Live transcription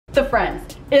So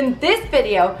friends, in this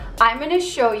video, I'm going to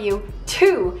show you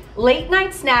 2 late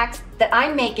night snacks that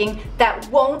I'm making that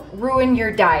won't ruin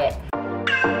your diet.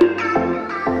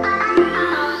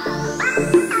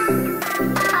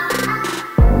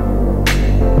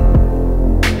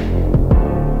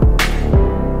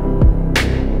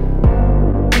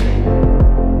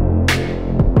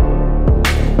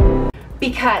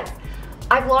 Because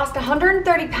I've lost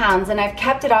 130 pounds and I've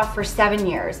kept it off for 7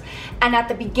 years. And at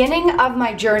the beginning of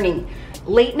my journey,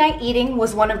 late night eating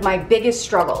was one of my biggest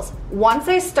struggles. Once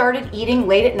I started eating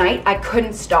late at night, I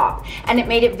couldn't stop. And it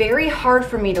made it very hard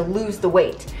for me to lose the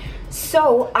weight.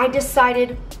 So I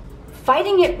decided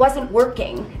fighting it wasn't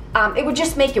working. It would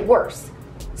just make it worse.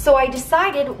 So I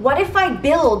decided, what if I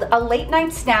build a late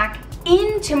night snack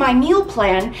into my meal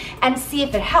plan and see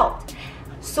if it helped?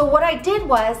 So what I did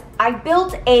was I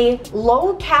built a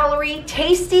low-calorie,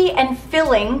 tasty, and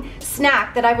filling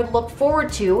snack that I would look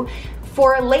forward to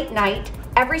for a late night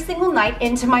every single night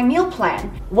into my meal plan.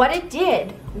 What it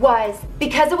did was,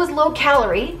 because it was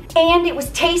low-calorie and it was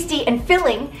tasty and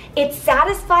filling, it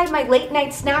satisfied my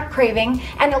late-night snack craving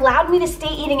and allowed me to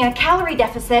stay eating in a calorie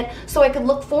deficit so I could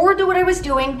look forward to what I was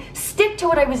doing, stick to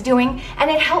what I was doing, and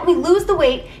it helped me lose the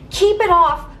weight, keep it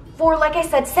off, for, like I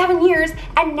said, 7 years,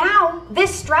 and now this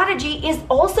strategy is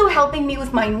also helping me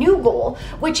with my new goal,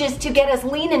 which is to get as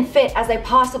lean and fit as I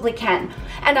possibly can.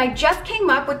 And I just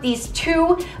came up with these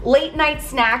 2 late night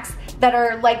snacks that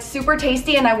are like super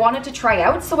tasty and I wanted to try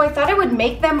out, so I thought I would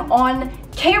make them on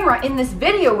camera in this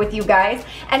video with you guys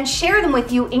and share them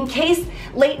with you in case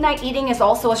late night eating is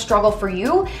also a struggle for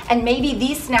you, and maybe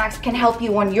these snacks can help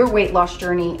you on your weight loss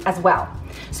journey as well.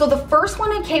 So the first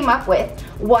one I came up with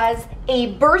was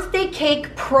a birthday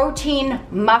cake protein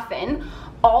muffin,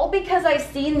 all because I've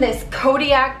seen this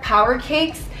Kodiak Power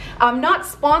Cakes. Not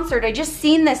sponsored, I just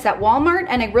seen this at Walmart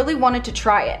and I really wanted to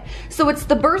try it. So it's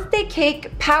the birthday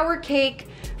cake, power cake,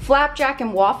 flapjack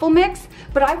and waffle mix,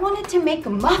 but I wanted to make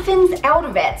muffins out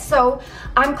of it. So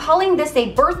I'm calling this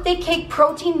a birthday cake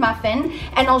protein muffin,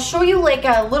 and I'll show you like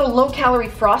a little low-calorie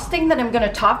frosting that I'm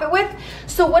gonna top it with.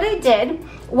 So what I did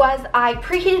was I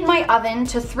preheated my oven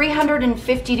to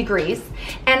 350 degrees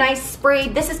and I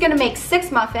sprayed, this is gonna make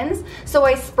 6 muffins, so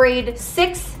I sprayed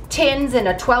 6 tins in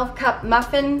a 12-cup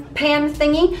muffin pan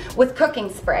thingy with cooking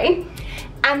spray.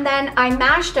 And then I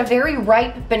mashed a very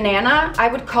ripe banana. I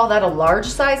would call that a large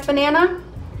size banana.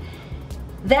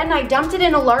 Then I dumped it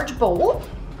in a large bowl.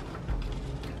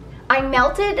 I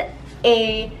melted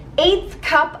a 1/8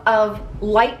 cup of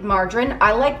light margarine.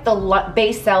 I like the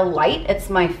Becel Light, it's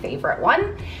my favorite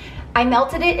one. I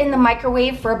melted it in the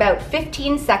microwave for about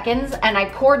 15 seconds and I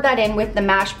poured that in with the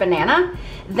mashed banana.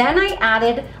 Then I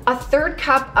added a 1/3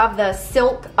 cup of the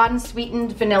Silk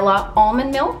unsweetened vanilla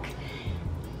almond milk,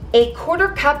 a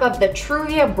 1/4 cup of the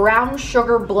Truvia brown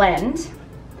sugar blend,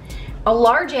 a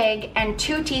large egg, and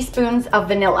 2 teaspoons of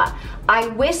vanilla. I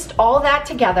whisked all that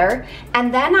together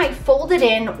and then I folded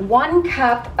in 1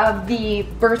 cup of the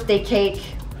birthday cake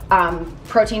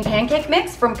protein pancake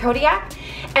mix from Kodiak,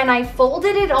 and I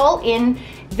folded it all in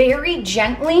very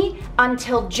gently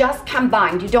until just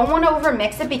combined. You don't want to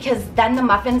overmix it because then the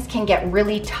muffins can get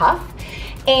really tough.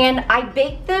 And I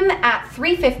baked them at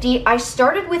 350. I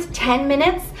started with 10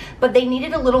 minutes, but they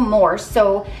needed a little more.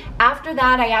 So after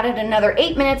that, I added another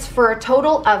 8 minutes for a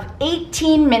total of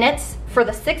 18 minutes for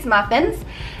the 6 muffins.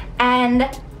 And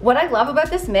what I love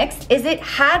about this mix is it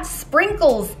had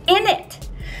sprinkles in it.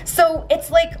 So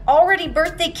it's like already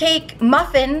birthday cake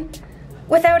muffin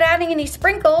without adding any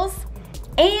sprinkles.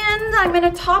 And I'm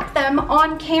gonna top them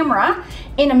on camera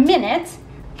in a minute,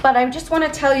 but I just wanna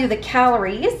tell you the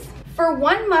calories. For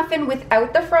 1 muffin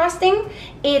without the frosting,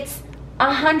 it's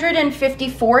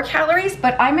 154 calories,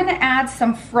 but I'm gonna add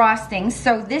some frosting.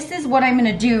 So this is what I'm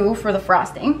gonna do for the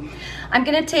frosting. I'm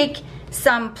gonna take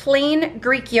some plain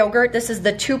Greek yogurt. This is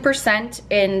the 2%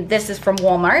 and this is from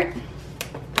Walmart.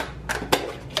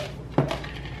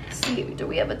 Do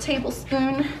we have a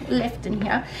tablespoon left in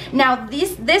here? Now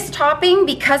this topping,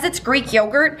 because it's Greek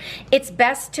yogurt, it's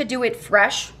best to do it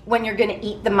fresh when you're gonna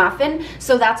eat the muffin.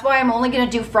 So that's why I'm only gonna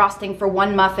do frosting for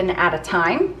 1 muffin at a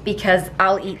time, because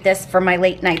I'll eat this for my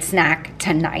late night snack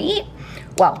tonight.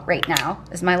 Well, right now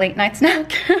is my late night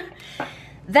snack.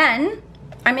 Then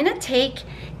I'm gonna take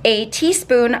a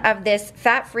teaspoon of this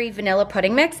fat-free vanilla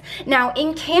pudding mix. Now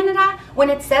in Canada,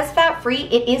 when it says fat-free,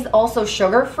 it is also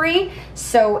sugar-free.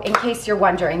 So in case you're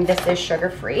wondering, this is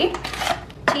sugar-free.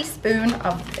 Teaspoon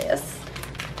of this.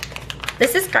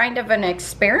 This is kind of an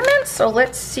experiment, so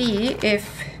let's see if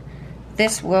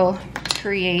this will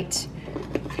create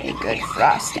a good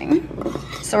frosting.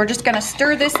 So we're just gonna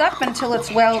stir this up until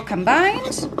it's well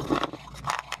combined.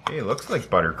 Hey, it looks like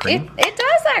buttercream. It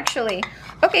does actually.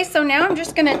 Okay, so now I'm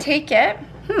just gonna take it.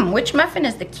 Which muffin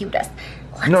is the cutest?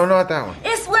 No, not that one.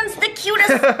 This one's the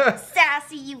cutest.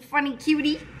 Sassy, you funny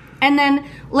cutie. And then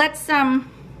let's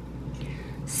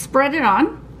spread it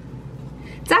on.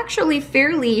 It's actually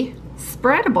fairly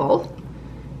spreadable.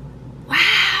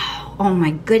 Wow. Oh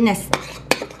my goodness.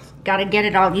 Gotta get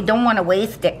it all. You don't want to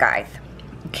waste it, guys.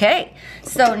 Okay.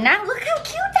 So now look how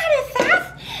cute that is,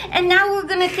 Sass. And now we're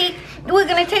gonna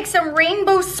take some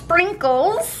rainbow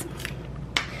sprinkles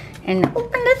and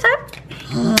open this up.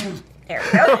 There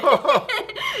we go.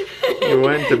 You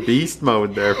went to beast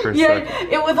mode there for a second.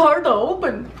 Yeah, it was hard to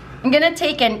open. I'm gonna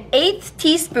take an 1/8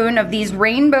 teaspoon of these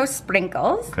rainbow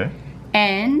sprinkles. Okay.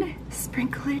 And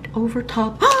sprinkle it over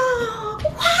top. Wow!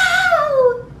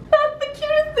 That's the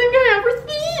cutest thing I've ever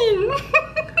seen.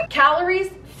 Calories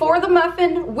for the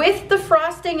muffin with the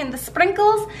frosting and the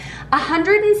sprinkles,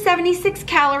 176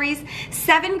 calories,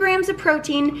 7 grams of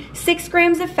protein, 6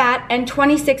 grams of fat, and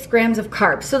 26 grams of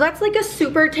carbs. So that's like a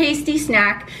super tasty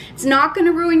snack. It's not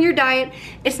gonna ruin your diet.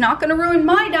 It's not gonna ruin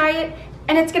my diet,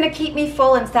 and it's gonna keep me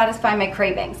full and satisfy my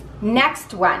cravings.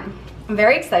 Next one. I'm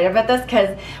very excited about this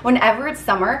because whenever it's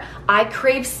summer, I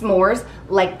crave s'mores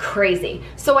like crazy.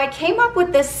 So I came up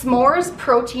with this s'mores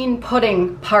protein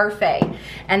pudding parfait,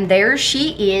 and there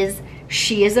she is.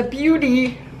 She is a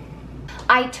beauty.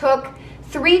 I took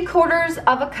 3/4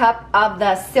 of a cup of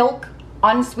the Silk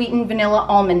unsweetened vanilla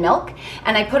almond milk,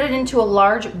 and I put it into a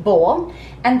large bowl,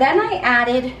 and then I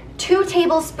added 2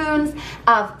 tablespoons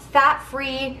of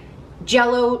fat-free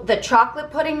Jello, the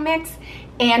chocolate pudding mix.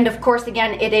 And of course,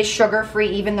 again, it is sugar-free,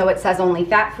 even though it says only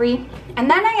fat-free. And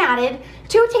then I added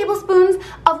 2 tablespoons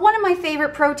of one of my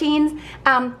favorite proteins,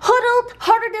 Hoodled,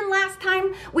 harder than last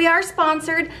time. We are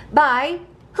sponsored by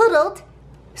Hoodled.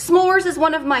 S'mores is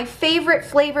one of my favorite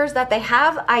flavors that they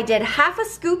have. I did 1/2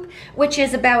 scoop, which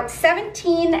is about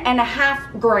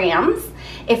 17.5 grams,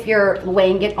 if you're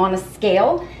weighing it on a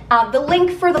scale. The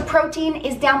link for the protein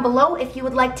is down below if you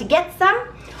would like to get some.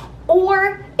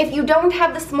 Or if you don't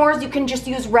have the s'mores, you can just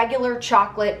use regular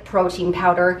chocolate protein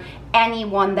powder, any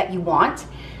one that you want.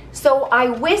 So I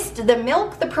whisked the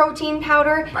milk, the protein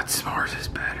powder. But s'mores is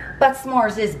better. But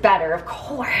s'mores is better, of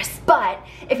course. But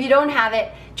if you don't have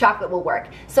it, chocolate will work.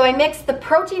 So I mixed the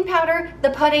protein powder,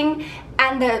 the pudding,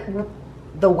 and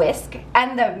the whisk,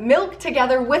 and the milk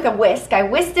together with a whisk. I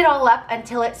whisked it all up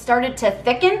until it started to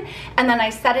thicken, and then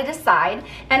I set it aside.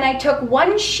 And I took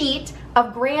 1 sheet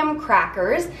of graham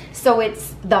crackers, so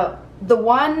it's the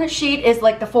 1 sheet is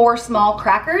like the 4 small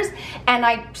crackers, and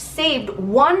I saved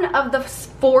 1 of the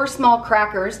 4 small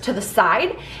crackers to the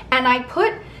side, and I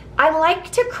like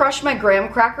to crush my graham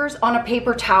crackers on a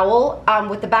paper towel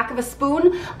with the back of a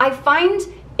spoon. I find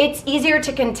it's easier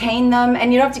to contain them,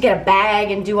 and you don't have to get a bag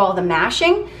and do all the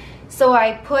mashing. So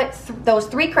I put those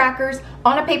 3 crackers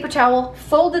on a paper towel,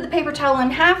 folded the paper towel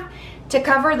in half to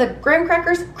cover the graham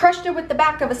crackers, crushed it with the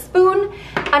back of a spoon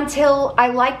until I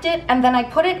liked it, and then I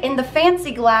put it in the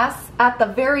fancy glass at the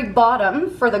very bottom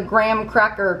for the graham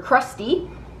cracker crusty.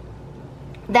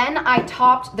 Then I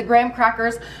topped the graham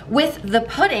crackers with the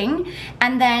pudding,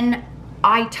 and then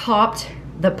I topped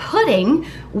the pudding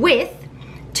with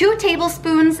 2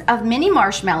 tablespoons of mini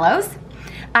marshmallows,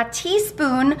 a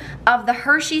teaspoon of the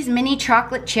Hershey's mini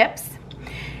chocolate chips.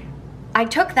 I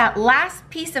took that last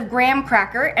piece of graham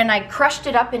cracker and I crushed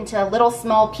it up into little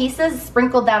small pieces,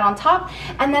 sprinkled that on top,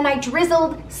 and then I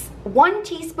drizzled 1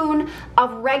 teaspoon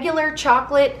of regular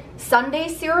chocolate sundae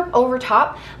syrup over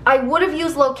top. I would have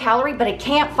used low calorie, but I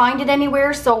can't find it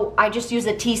anywhere, so I just use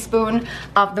a teaspoon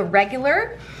of the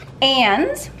regular.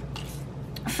 And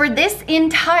for this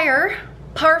entire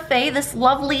parfait, this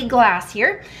lovely glass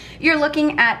here, you're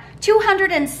looking at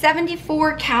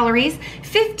 274 calories,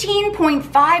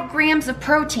 15.5 grams of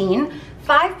protein,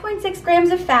 5.6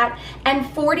 grams of fat, and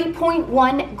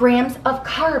 40.1 grams of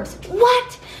carbs.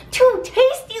 What? 2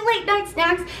 tasty late night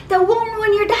snacks that won't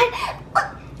ruin your diet.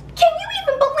 Can you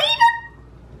even believe it?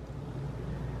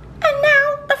 And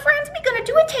now the friends, we're gonna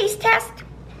do a taste test.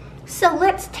 So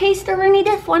let's taste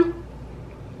this one.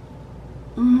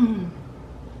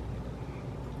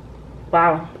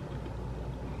 Wow.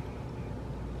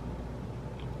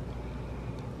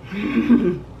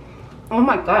 Oh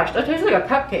my gosh, that tastes like a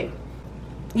cupcake.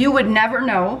 You would never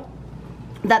know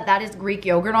that that is Greek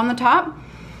yogurt on the top,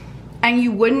 and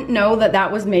you wouldn't know that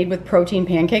that was made with protein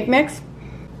pancake mix.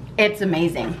 It's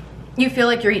amazing. You feel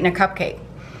like you're eating a cupcake.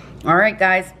 All right,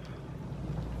 guys,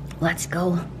 let's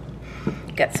go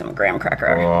get some graham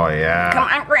cracker. Oh yeah. Come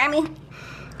on, Grammy.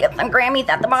 Get some Grammys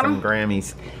at the bottom. Some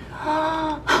Grammys.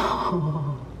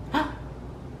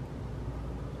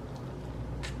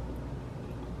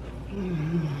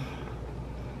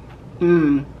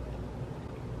 I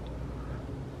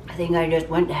think I just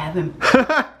went to heaven.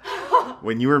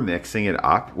 When you were mixing it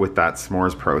up with that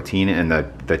s'mores protein and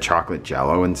the chocolate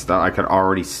jello and stuff, I could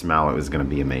already smell it was gonna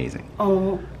be amazing.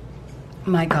 Oh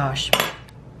my gosh.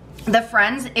 The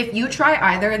friends, if you try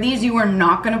either of these, you are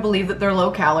not gonna believe that they're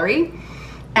low calorie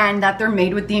and that they're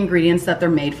made with the ingredients that they're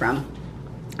made from.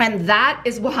 And that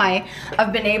is why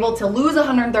I've been able to lose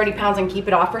 130 pounds and keep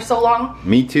it off for so long.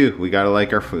 Me too, we gotta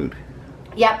like our food.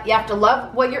 Yep, you have to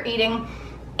love what you're eating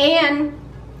and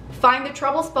find the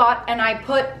trouble spot, and I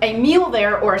put a meal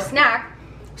there or a snack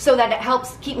so that it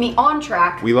helps keep me on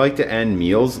track. We like to end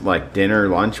meals like dinner,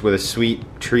 lunch with a sweet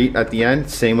treat at the end.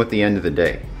 Same with the end of the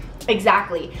day.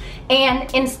 Exactly.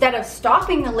 And instead of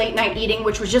stopping the late night eating,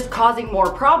 which was just causing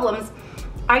more problems,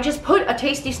 I just put a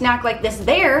tasty snack like this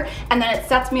there, and then it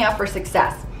sets me up for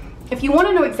success. If you want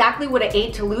to know exactly what I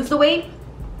ate to lose the weight,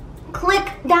 click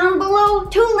down below,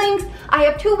 2 links. I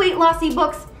have 2 weight loss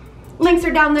ebooks. Links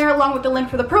are down there along with the link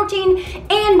for the protein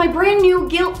and my brand new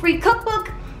guilt-free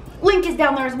cookbook. Link is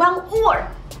down there as well. Or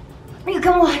you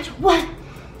can watch 1,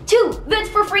 2 vids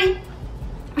for free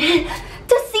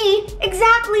to see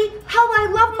exactly how I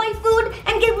love my food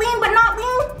and get lean but not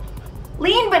lean.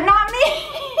 Lean but not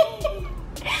me.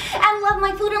 And love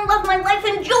my food and love my life.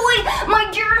 Enjoy my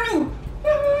journey.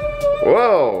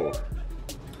 Whoa.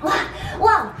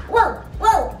 Whoa, whoa,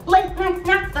 whoa. Late night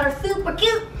snacks are super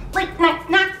cute. Late night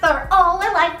snacks are all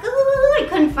I like. Ooh, I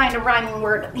couldn't find a rhyming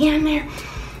word at the end there.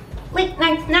 Late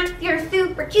night snacks, you're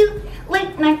super cute.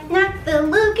 Late night snacks,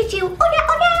 look at you. Oh yeah,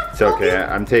 oh yeah. It's okay,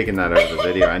 I'm taking that out of the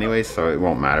video anyway, so it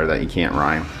won't matter that you can't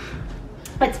rhyme.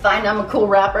 It's fine, I'm a cool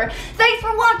rapper. Thanks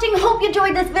for watching, hope you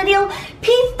enjoyed this video.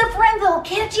 Peace the friends, I'll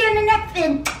catch you in the next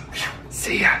vid.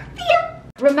 See ya. See ya.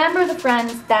 Remember, the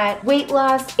friends, that weight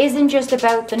loss isn't just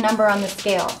about the number on the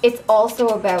scale. It's also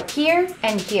about here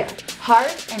and here.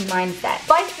 Heart and mindset.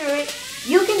 Fight through it.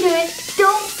 You can do it.